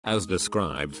As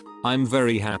described, I'm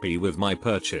very happy with my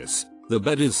purchase. The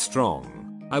bed is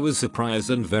strong. I was surprised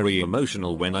and very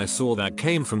emotional when I saw that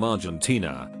came from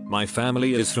Argentina. My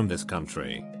family is from this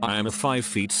country. I am a 5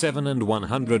 feet 7 and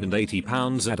 180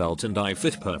 pounds adult and I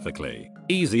fit perfectly.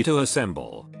 Easy to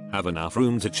assemble. Have enough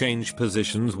room to change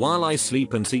positions while I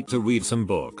sleep and seat to read some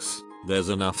books. There's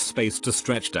enough space to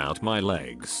stretch out my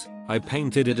legs. I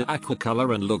painted it aqua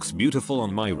color and looks beautiful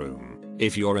on my room.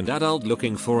 If you're an adult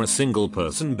looking for a single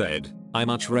person bed, I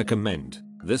much recommend.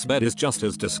 This bed is just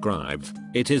as described.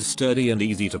 It is sturdy and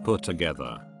easy to put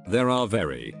together. There are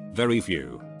very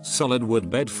few solid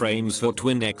wood bed frames for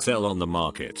Twin-XL on the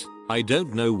market. I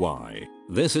don't know why.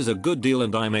 This is a good deal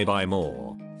and I may buy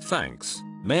more. Thanks.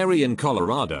 Mary in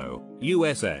Colorado,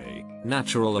 USA.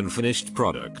 Natural and finished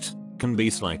product. Can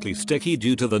be slightly sticky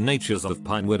due to the natures of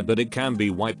pine wood, but it can be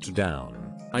wiped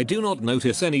down. I do not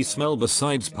notice any smell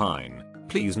besides pine.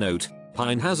 Please note,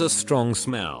 pine has a strong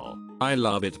smell. I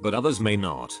love it but others may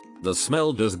not. The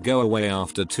smell does go away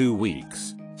after 2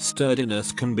 weeks.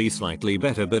 Sturdiness can be slightly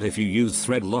better, but if you use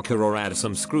thread locker or add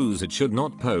some screws it should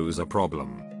not pose a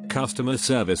problem. Customer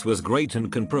service was great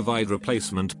and can provide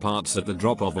replacement parts at the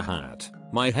drop of a hat.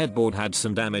 My headboard had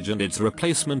some damage and its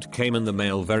replacement came in the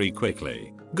mail very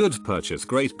quickly. Good purchase,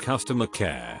 great customer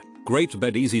care. Great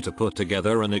bed, easy to put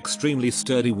together and extremely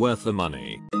sturdy, worth the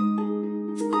money.